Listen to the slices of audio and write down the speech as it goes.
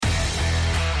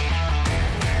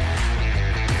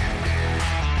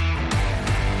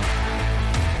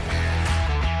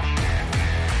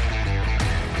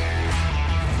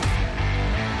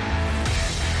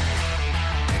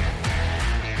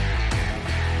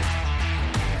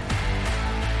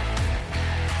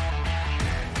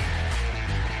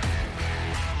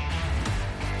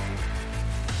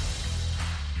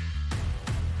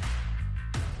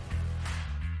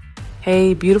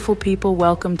Hey, beautiful people,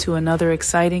 welcome to another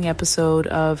exciting episode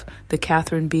of The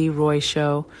Catherine B. Roy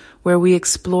Show, where we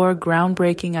explore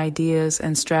groundbreaking ideas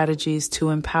and strategies to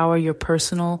empower your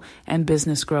personal and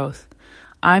business growth.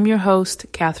 I'm your host,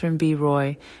 Catherine B.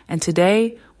 Roy, and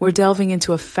today we're delving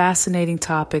into a fascinating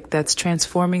topic that's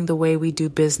transforming the way we do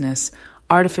business,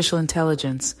 artificial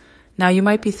intelligence. Now, you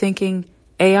might be thinking,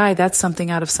 AI, that's something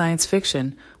out of science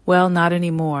fiction. Well, not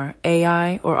anymore.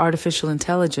 AI, or artificial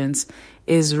intelligence,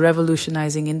 is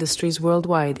revolutionizing industries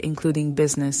worldwide, including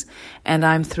business, and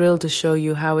I'm thrilled to show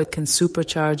you how it can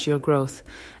supercharge your growth.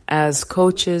 As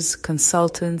coaches,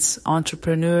 consultants,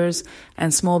 entrepreneurs,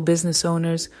 and small business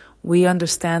owners, we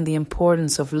understand the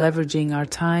importance of leveraging our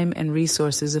time and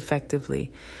resources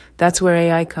effectively. That's where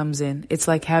AI comes in. It's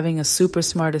like having a super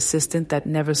smart assistant that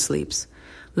never sleeps.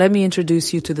 Let me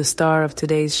introduce you to the star of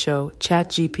today's show,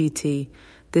 ChatGPT.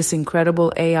 This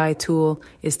incredible AI tool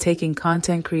is taking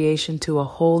content creation to a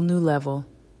whole new level.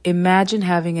 Imagine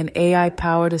having an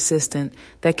AI-powered assistant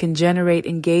that can generate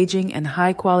engaging and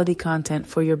high-quality content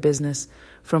for your business,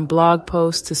 from blog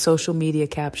posts to social media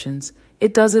captions.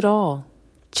 It does it all.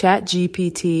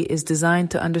 ChatGPT is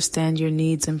designed to understand your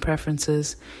needs and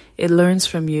preferences. It learns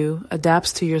from you,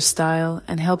 adapts to your style,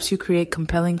 and helps you create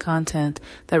compelling content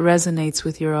that resonates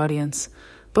with your audience.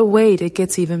 But wait, it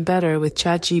gets even better. With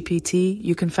ChatGPT,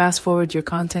 you can fast forward your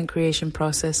content creation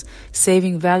process,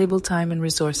 saving valuable time and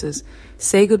resources.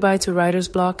 Say goodbye to writer's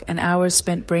block and hours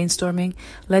spent brainstorming.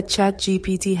 Let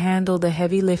ChatGPT handle the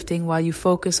heavy lifting while you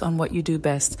focus on what you do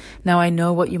best. Now, I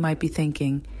know what you might be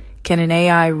thinking. Can an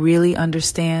AI really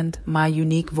understand my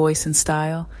unique voice and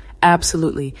style?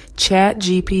 Absolutely.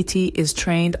 ChatGPT is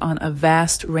trained on a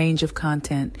vast range of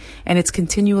content, and it's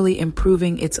continually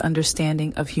improving its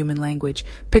understanding of human language.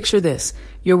 Picture this.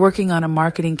 You're working on a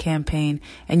marketing campaign,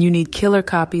 and you need killer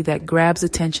copy that grabs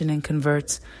attention and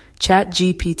converts.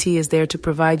 ChatGPT is there to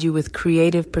provide you with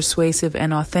creative, persuasive,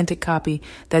 and authentic copy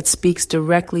that speaks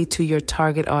directly to your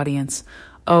target audience.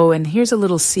 Oh, and here's a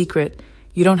little secret.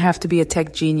 You don't have to be a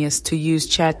tech genius to use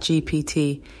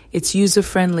ChatGPT. It's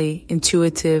user-friendly,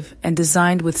 intuitive, and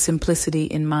designed with simplicity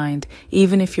in mind.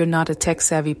 Even if you're not a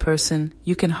tech-savvy person,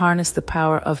 you can harness the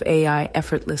power of AI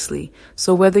effortlessly.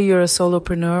 So whether you're a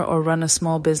solopreneur or run a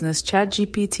small business,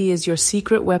 ChatGPT is your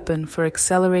secret weapon for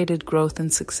accelerated growth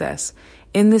and success.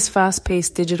 In this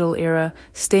fast-paced digital era,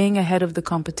 staying ahead of the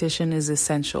competition is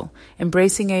essential.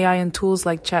 Embracing AI and tools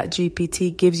like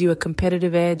ChatGPT gives you a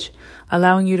competitive edge,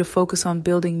 allowing you to focus on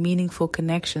building meaningful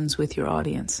connections with your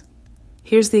audience.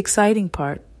 Here's the exciting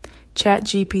part.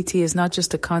 ChatGPT is not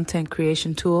just a content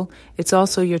creation tool, it's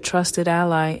also your trusted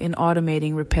ally in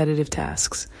automating repetitive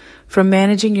tasks. From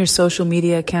managing your social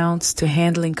media accounts to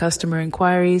handling customer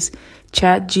inquiries,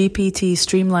 ChatGPT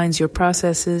streamlines your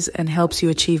processes and helps you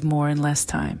achieve more in less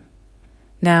time.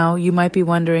 Now, you might be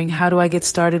wondering, how do I get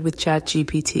started with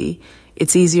ChatGPT?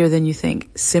 It's easier than you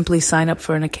think. Simply sign up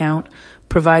for an account,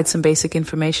 provide some basic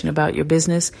information about your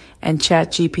business, and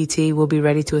ChatGPT will be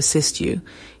ready to assist you.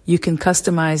 You can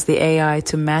customize the AI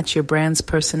to match your brand's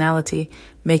personality,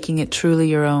 making it truly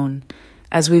your own.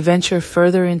 As we venture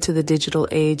further into the digital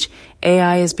age,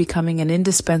 AI is becoming an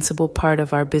indispensable part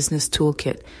of our business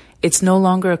toolkit. It's no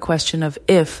longer a question of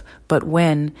if, but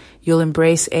when you'll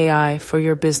embrace AI for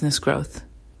your business growth.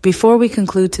 Before we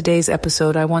conclude today's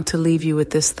episode, I want to leave you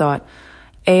with this thought.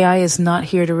 AI is not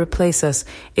here to replace us.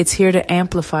 It's here to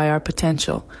amplify our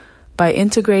potential. By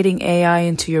integrating AI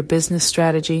into your business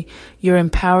strategy, you're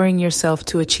empowering yourself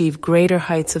to achieve greater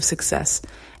heights of success.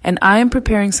 And I am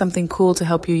preparing something cool to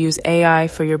help you use AI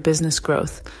for your business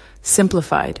growth.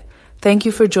 Simplified. Thank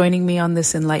you for joining me on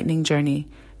this enlightening journey.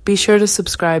 Be sure to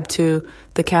subscribe to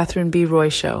The Catherine B. Roy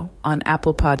Show on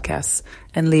Apple Podcasts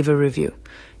and leave a review.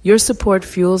 Your support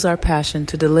fuels our passion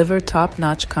to deliver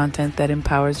top-notch content that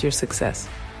empowers your success.